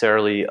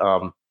necessarily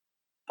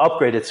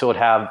upgrade it so it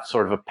have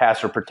sort of a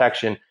password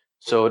protection,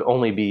 so it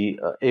only be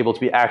able to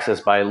be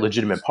accessed by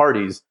legitimate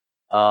parties.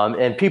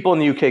 And people in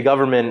the UK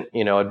government,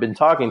 had been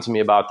talking to me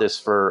about this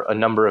for a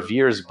number of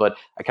years, but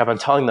I kept on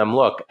telling them,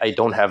 look, I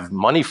don't have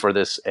money for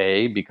this,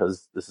 A,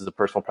 because this is a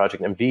personal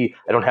project, and B,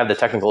 I don't have the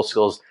technical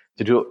skills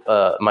to do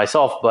it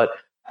myself. But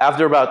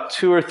after about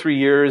 2 or 3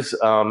 years,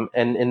 and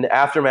in the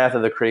aftermath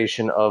of the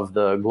creation of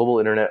the Global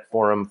Internet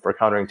Forum for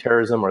Countering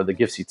Terrorism, or the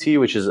GIFCT,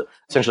 which is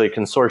essentially a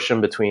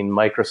consortium between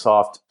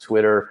Microsoft,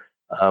 Twitter,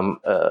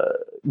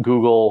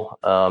 Google,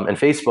 and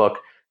Facebook,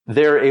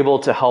 they're able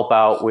to help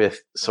out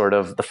with sort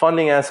of the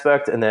funding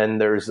aspect. And then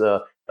there's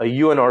a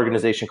UN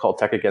organization called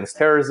Tech Against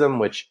Terrorism,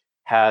 which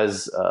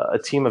has a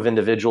team of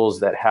individuals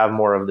that have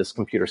more of this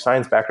computer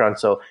science background.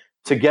 So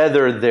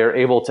together, they're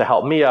able to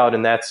help me out,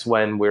 and that's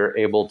when we're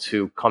able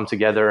to come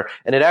together.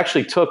 And it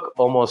actually took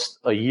almost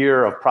a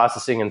year of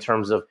processing in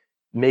terms of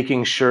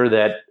making sure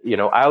that,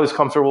 I was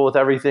comfortable with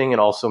everything, and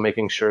also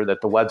making sure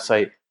that the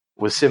website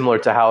was similar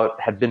to how it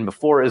had been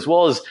before, as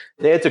well as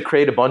they had to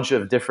create a bunch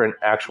of different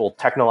actual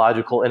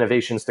technological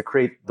innovations to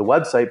create the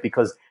website,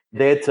 because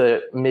they had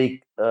to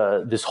make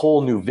this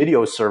whole new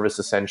video service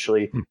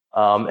essentially,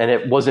 and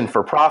it wasn't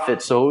for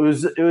profit. So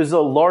it was a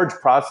large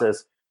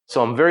process.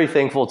 So I'm very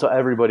thankful to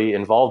everybody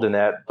involved in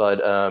that. But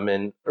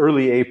in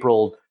early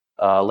April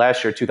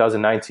last year,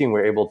 2019, we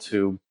were able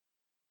to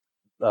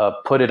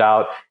put it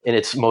out in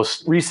its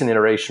most recent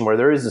iteration, where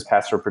there is this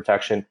password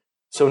protection,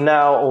 So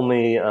now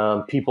only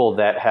people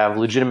that have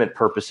legitimate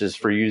purposes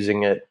for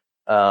using it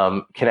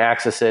can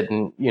access it,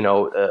 and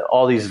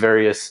all these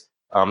various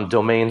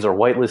domains are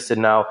whitelisted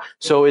now.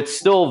 So it's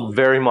still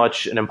very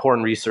much an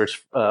important resource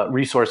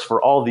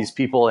for all these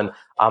people, and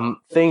I'm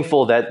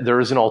thankful that there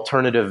is an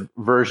alternative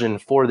version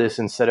for this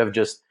instead of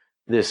just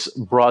this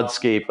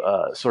broadscape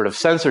sort of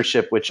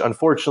censorship, which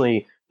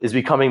unfortunately is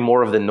becoming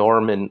more of the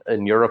norm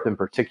in Europe in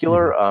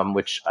particular,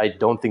 which I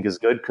don't think is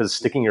good, because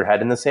sticking your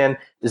head in the sand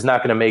is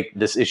not going to make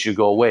this issue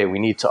go away. We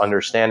need to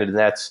understand it. And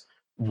that's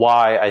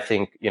why I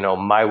think,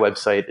 my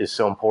website is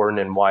so important,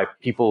 and why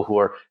people who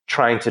are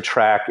trying to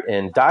track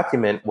and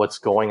document what's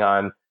going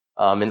on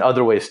in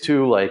other ways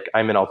too, like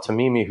Ayman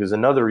Al-Tamimi, who's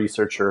another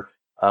researcher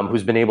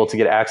who's been able to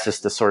get access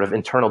to sort of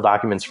internal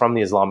documents from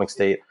the Islamic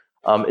State.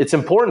 It's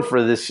important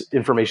for this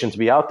information to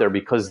be out there,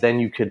 because then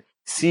you could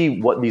see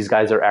what these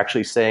guys are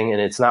actually saying,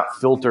 and it's not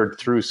filtered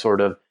through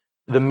sort of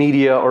the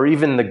media or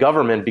even the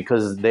government,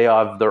 because they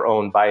have their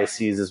own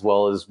biases as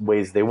well as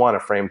ways they want to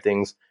frame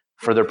things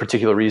for their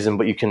particular reason.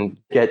 But you can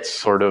get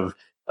sort of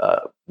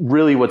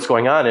really what's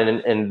going on,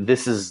 and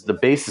this is the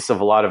basis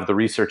of a lot of the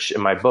research in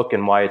my book,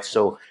 and why it's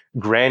so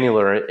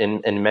granular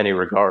in many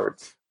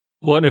regards.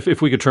 Well, and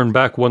if we could turn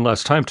back one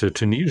last time to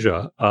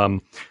Tunisia,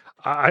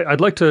 I'd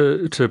like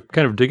to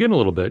kind of dig in a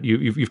little bit.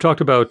 You've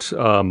talked about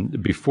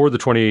before the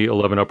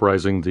 2011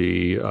 uprising,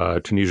 the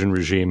Tunisian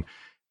regime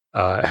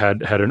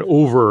had an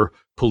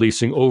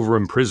over-policing,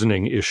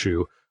 over-imprisoning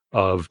issue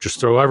of just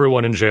throw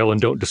everyone in jail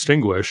and don't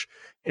distinguish.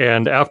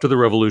 And after the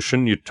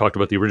revolution, you talked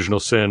about the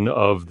original sin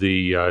of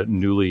the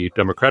newly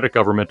democratic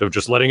government of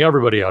just letting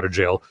everybody out of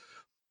jail.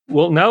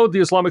 Well, now the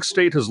Islamic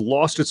State has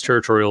lost its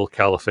territorial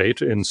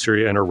caliphate in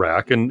Syria and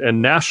Iraq,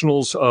 and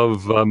nationals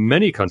of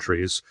many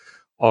countries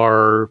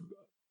are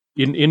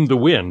in the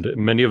wind.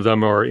 Many of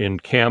them are in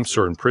camps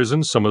or in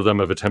prisons. Some of them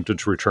have attempted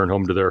to return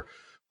home to their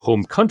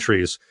home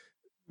countries.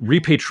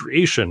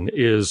 Repatriation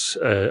is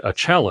a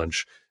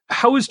challenge.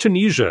 How is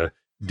Tunisia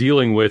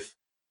dealing with,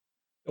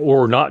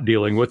 or not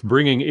dealing with,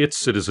 bringing its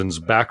citizens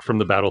back from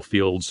the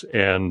battlefields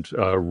and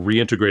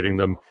reintegrating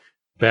them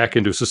back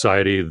into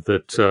society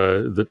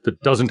that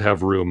doesn't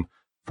have room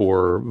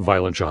for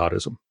violent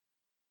jihadism?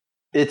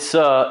 It's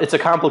a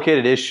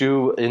complicated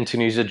issue in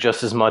Tunisia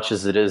just as much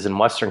as it is in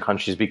Western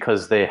countries,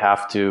 because they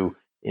have to,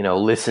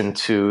 listen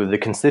to the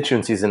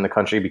constituencies in the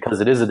country,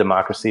 because it is a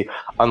democracy,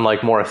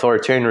 unlike more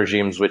authoritarian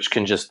regimes, which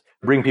can just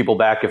bring people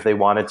back if they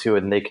wanted to,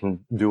 and they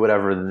can do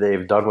whatever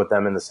they've done with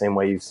them in the same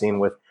way you've seen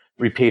with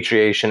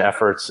repatriation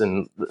efforts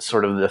in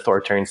sort of the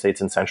authoritarian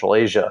states in Central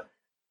Asia.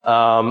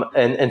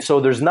 And so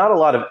there's not a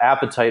lot of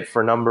appetite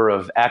for a number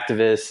of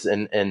activists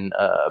and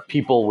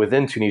people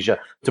within Tunisia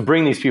to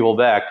bring these people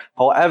back.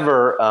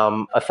 However,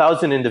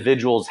 1,000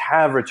 individuals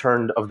have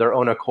returned of their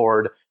own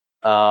accord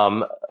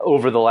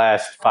over the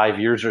last 5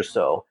 years or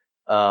so.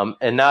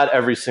 And not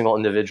every single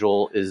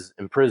individual is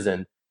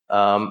imprisoned.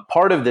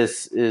 Part of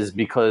this is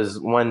because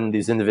when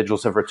these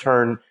individuals have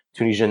returned,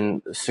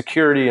 Tunisian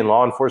security and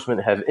law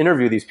enforcement have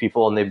interviewed these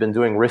people, and they've been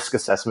doing risk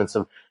assessments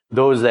of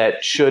those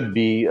that should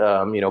be,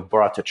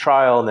 brought to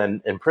trial and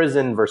then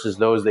imprisoned versus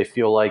those they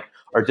feel like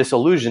are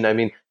disillusioned. I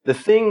mean, the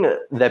thing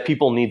that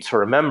people need to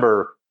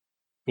remember,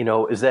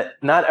 is that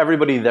not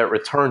everybody that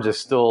returns is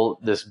still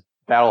this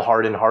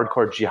battle-hardened,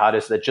 hardcore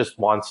jihadist that just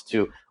wants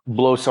to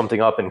blow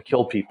something up and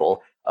kill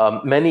people.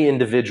 Many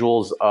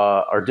individuals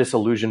are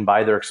disillusioned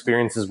by their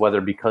experiences, whether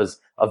because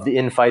of the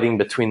infighting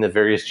between the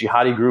various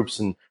jihadi groups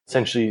and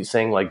essentially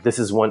saying like, this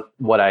is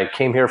what I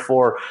came here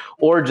for,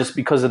 or just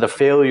because of the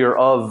failure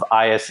of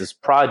IS's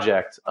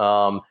project.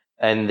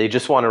 And they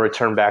just want to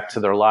return back to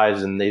their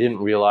lives, and they didn't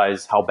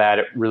realize how bad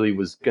it really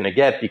was going to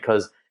get,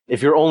 because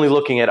if you're only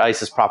looking at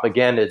ISIS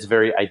propaganda, it's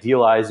very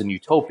idealized and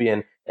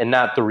utopian, and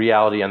not the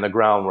reality on the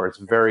ground, where it's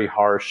very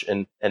harsh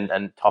and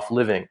tough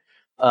living.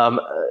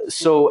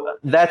 So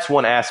that's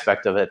one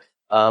aspect of it.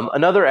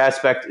 Another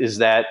aspect is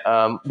that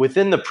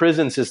within the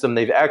prison system,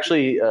 they've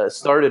actually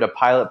started a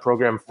pilot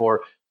program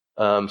for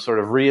sort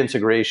of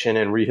reintegration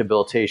and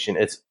rehabilitation.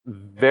 It's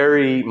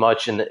very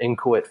much in the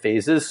inchoate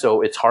phases,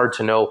 so it's hard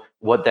to know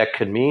what that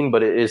could mean,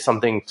 but it is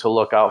something to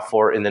look out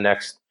for in the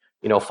next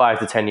 5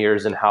 to 10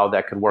 years and how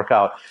that could work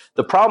out.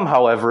 The problem,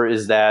 however,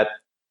 is that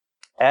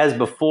as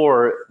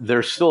before,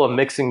 there's still a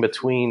mixing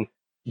between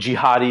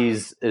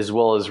jihadis as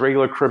well as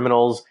regular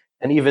criminals,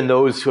 and even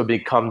those who have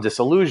become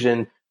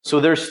disillusioned.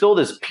 So there's still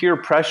this peer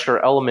pressure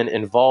element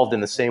involved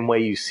in the same way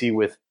you see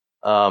with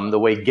the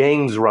way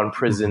gangs run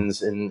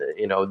prisons in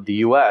the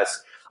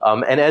U.S.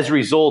 And as a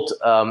result,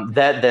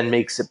 that then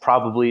makes it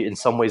probably in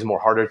some ways more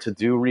harder to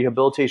do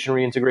rehabilitation,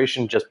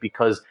 reintegration, just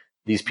because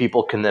these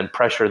people can then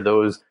pressure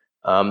those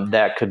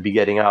that could be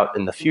getting out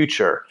in the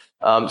future.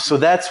 So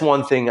that's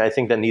one thing I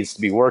think that needs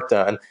to be worked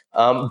on.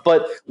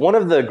 But one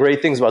of the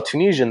great things about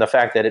Tunisia, and the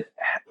fact that it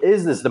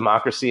is this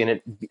democracy and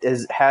it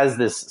has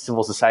this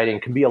civil society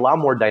and can be a lot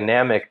more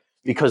dynamic,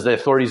 because the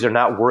authorities are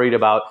not worried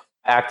about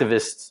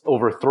activists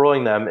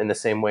overthrowing them in the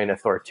same way an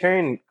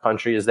authoritarian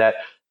country, is that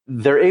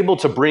they're able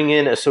to bring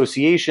in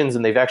associations,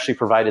 and they've actually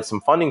provided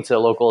some funding to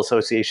local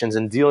associations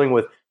in dealing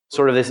with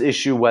sort of this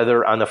issue,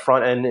 whether on the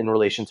front end in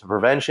relation to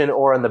prevention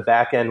or on the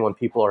back end when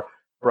people are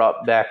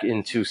brought back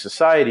into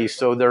society.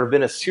 So there have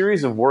been a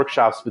series of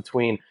workshops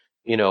between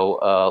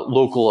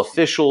local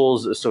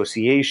officials,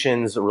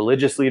 associations,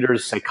 religious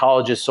leaders,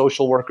 psychologists,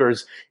 social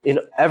workers in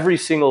every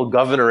single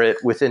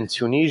governorate within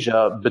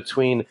Tunisia,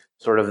 between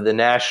sort of the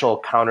National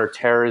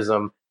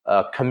Counterterrorism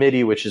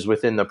Committee, which is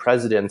within the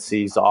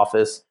presidency's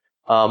office,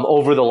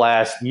 over the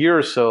last year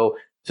or so,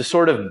 to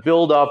sort of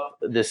build up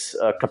this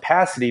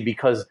capacity.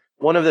 Because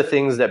one of the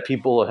things that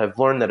people have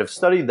learned that have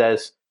studied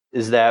this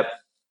is that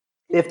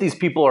if these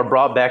people are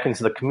brought back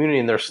into the community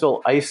and they're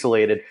still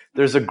isolated,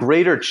 there's a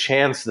greater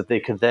chance that they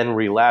could then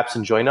relapse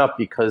and join up,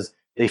 because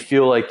they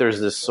feel like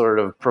there's this sort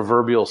of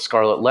proverbial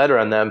scarlet letter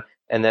on them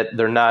and that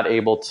they're not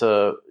able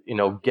to,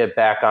 get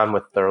back on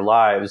with their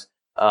lives.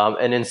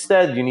 And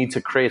instead, you need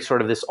to create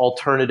sort of this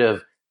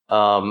alternative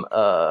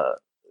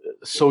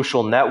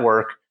social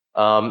network,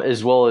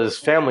 as well as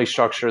family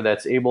structure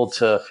that's able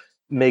to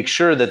make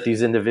sure that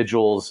these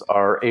individuals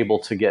are able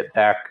to get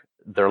back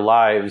their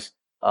lives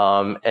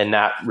and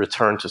not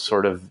return to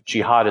sort of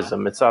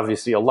jihadism. It's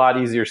obviously a lot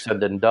easier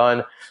said than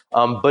done,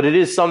 but it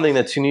is something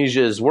that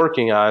Tunisia is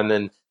working on,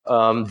 and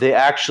they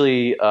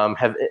actually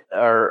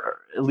are,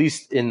 at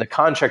least in the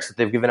contracts that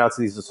they've given out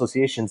to these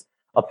associations,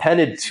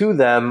 appended to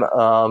them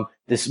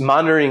this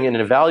monitoring and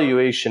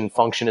evaluation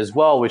function as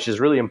well, which is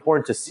really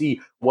important to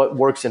see what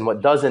works and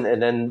what doesn't,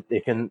 and then they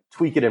can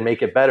tweak it and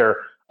make it better,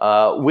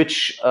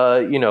 which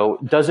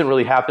doesn't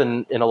really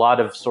happen in a lot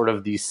of sort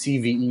of these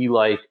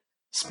CVE-like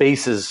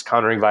spaces,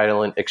 countering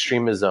violent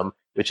extremism,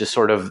 which is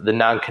sort of the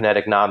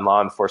non-kinetic,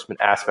 non-law enforcement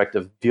aspect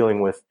of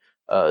dealing with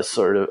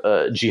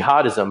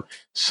jihadism.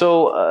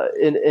 So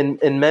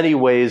in many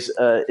ways,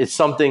 it's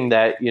something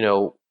that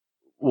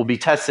will be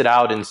tested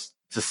out and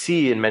to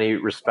see in many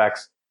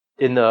respects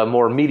in the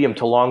more medium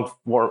to long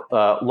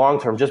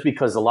term, just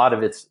because a lot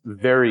of it's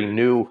very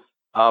new.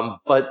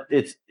 But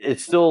it's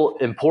still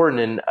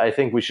important, and I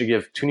think we should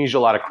give Tunisia a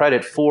lot of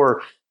credit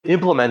for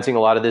implementing a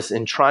lot of this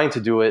and trying to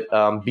do it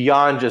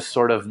beyond just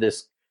sort of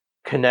this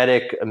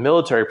kinetic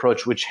military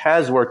approach, which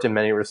has worked in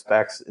many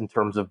respects in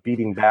terms of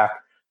beating back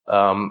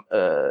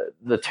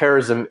the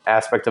terrorism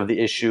aspect of the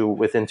issue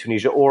within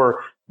Tunisia,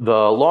 or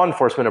the law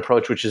enforcement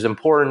approach, which is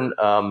important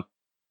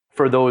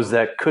for those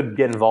that could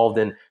get involved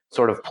in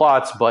sort of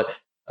plots. But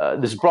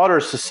this broader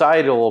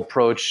societal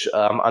approach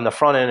on the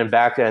front end and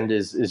back end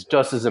is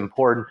just as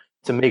important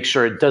to make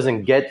sure it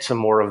doesn't get to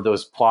more of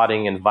those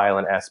plotting and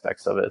violent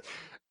aspects of it.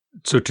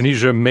 So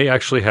Tunisia may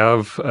actually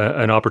have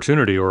an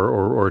opportunity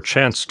or a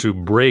chance to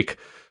break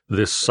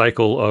this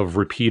cycle of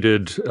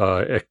repeated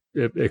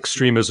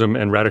extremism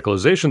and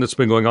radicalization that's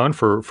been going on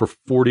for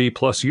 40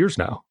 plus years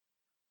now.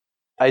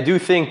 I do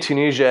think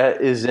Tunisia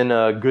is in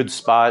a good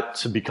spot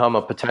to become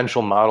a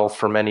potential model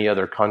for many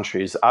other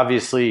countries.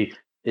 Obviously,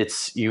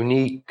 it's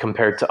unique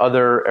compared to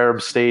other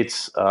Arab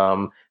states,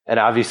 and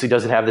obviously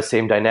doesn't have the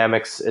same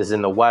dynamics as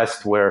in the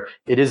West, where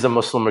it is a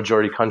Muslim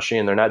majority country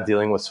and they're not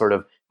dealing with sort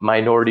of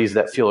minorities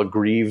that feel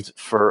aggrieved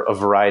for a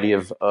variety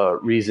of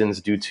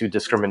reasons due to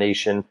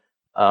discrimination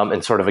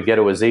and sort of a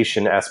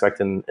ghettoization aspect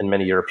in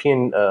many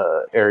European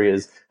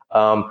areas.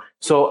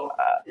 So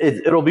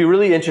it'll be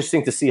really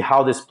interesting to see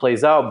how this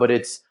plays out. But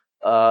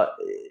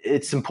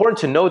it's important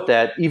to note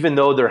that even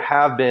though there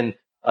have been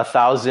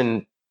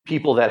 1,000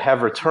 people that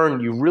have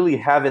returned, you really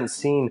haven't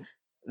seen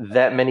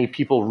that many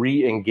people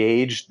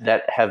re-engaged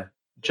that have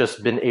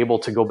just been able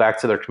to go back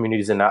to their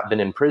communities and not been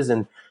in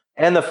prison.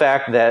 And the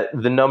fact that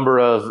the number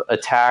of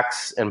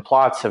attacks and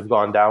plots have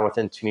gone down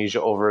within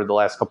Tunisia over the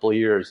last couple of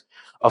years.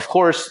 Of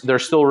course, there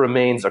still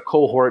remains a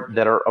cohort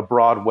that are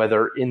abroad,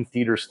 whether in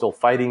theater still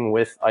fighting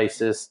with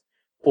ISIS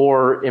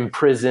or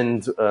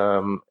imprisoned,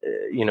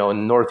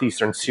 in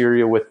northeastern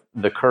Syria with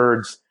the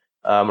Kurds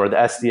or the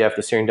SDF,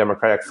 the Syrian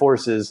Democratic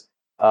Forces.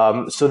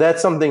 So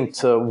that's something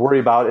to worry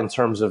about in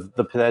terms of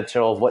the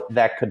potential of what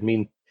that could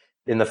mean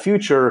in the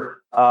future.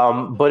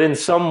 But in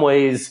some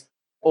ways,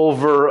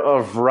 over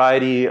a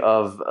variety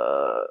of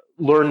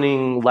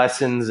learning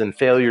lessons and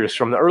failures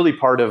from the early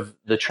part of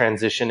the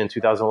transition in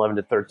 2011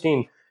 to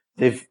 13,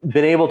 they've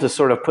been able to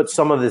sort of put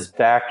some of this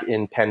back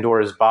in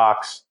Pandora's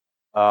box.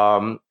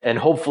 And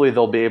hopefully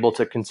they'll be able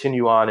to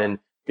continue on and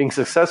being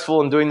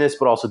successful in doing this,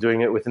 but also doing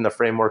it within the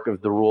framework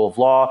of the rule of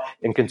law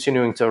and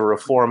continuing to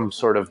reform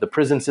sort of the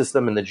prison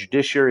system and the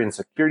judiciary and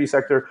security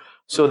sector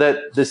so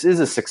that this is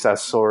a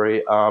success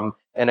story.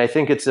 And I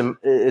think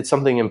it's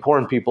something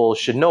important people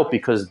should note,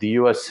 because the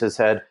U.S. has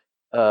had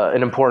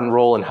an important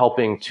role in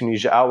helping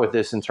Tunisia out with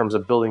this in terms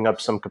of building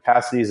up some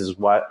capacities as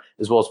well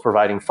as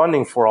providing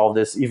funding for all of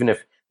this, even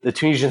if the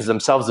Tunisians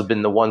themselves have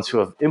been the ones who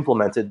have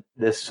implemented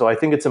this. So I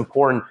think it's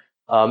important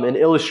in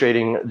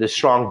illustrating the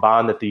strong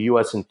bond that the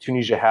U.S. and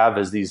Tunisia have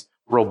as these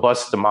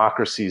robust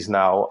democracies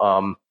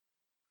now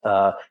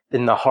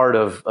in the heart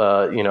of,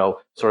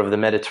 sort of the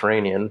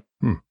Mediterranean.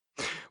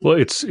 Well,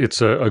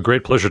 it's a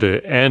great pleasure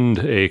to end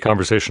a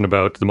conversation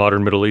about the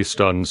modern Middle East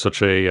on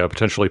such a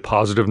potentially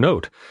positive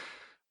note.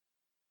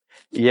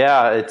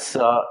 Yeah, it's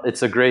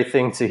a great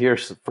thing to hear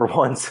for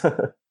once.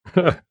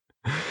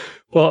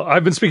 Well,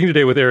 I've been speaking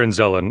today with Aaron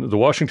Zellin, the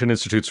Washington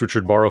Institute's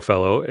Richard Barrow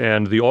Fellow,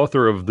 and the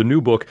author of the new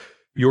book,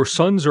 Your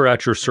Sons Are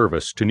at Your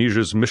Service,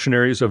 Tunisia's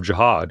Missionaries of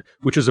Jihad,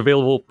 which is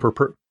available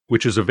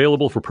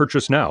for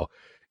purchase now.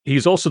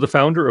 He's also the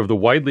founder of the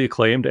widely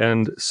acclaimed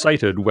and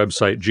cited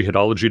website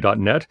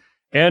jihadology.net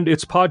and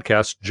its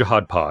podcast,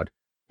 Jihad Pod.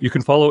 You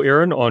can follow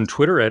Aaron on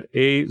Twitter at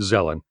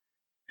 @azellin.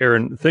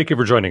 Aaron, thank you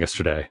for joining us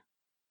today.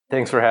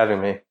 Thanks for having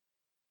me.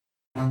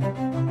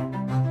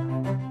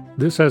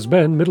 This has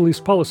been Middle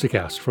East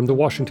PolicyCast from the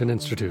Washington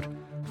Institute.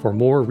 For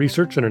more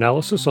research and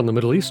analysis on the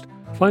Middle East,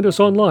 find us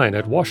online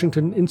at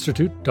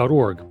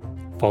washingtoninstitute.org.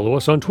 Follow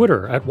us on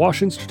Twitter at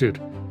WashInstitute,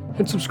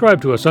 and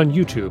subscribe to us on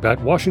YouTube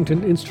at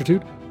Washington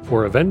Institute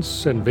for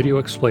events and video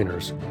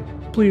explainers.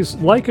 Please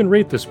like and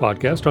rate this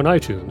podcast on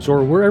iTunes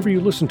or wherever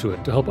you listen to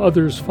it to help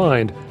others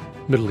find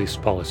Middle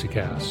East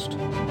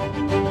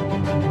PolicyCast.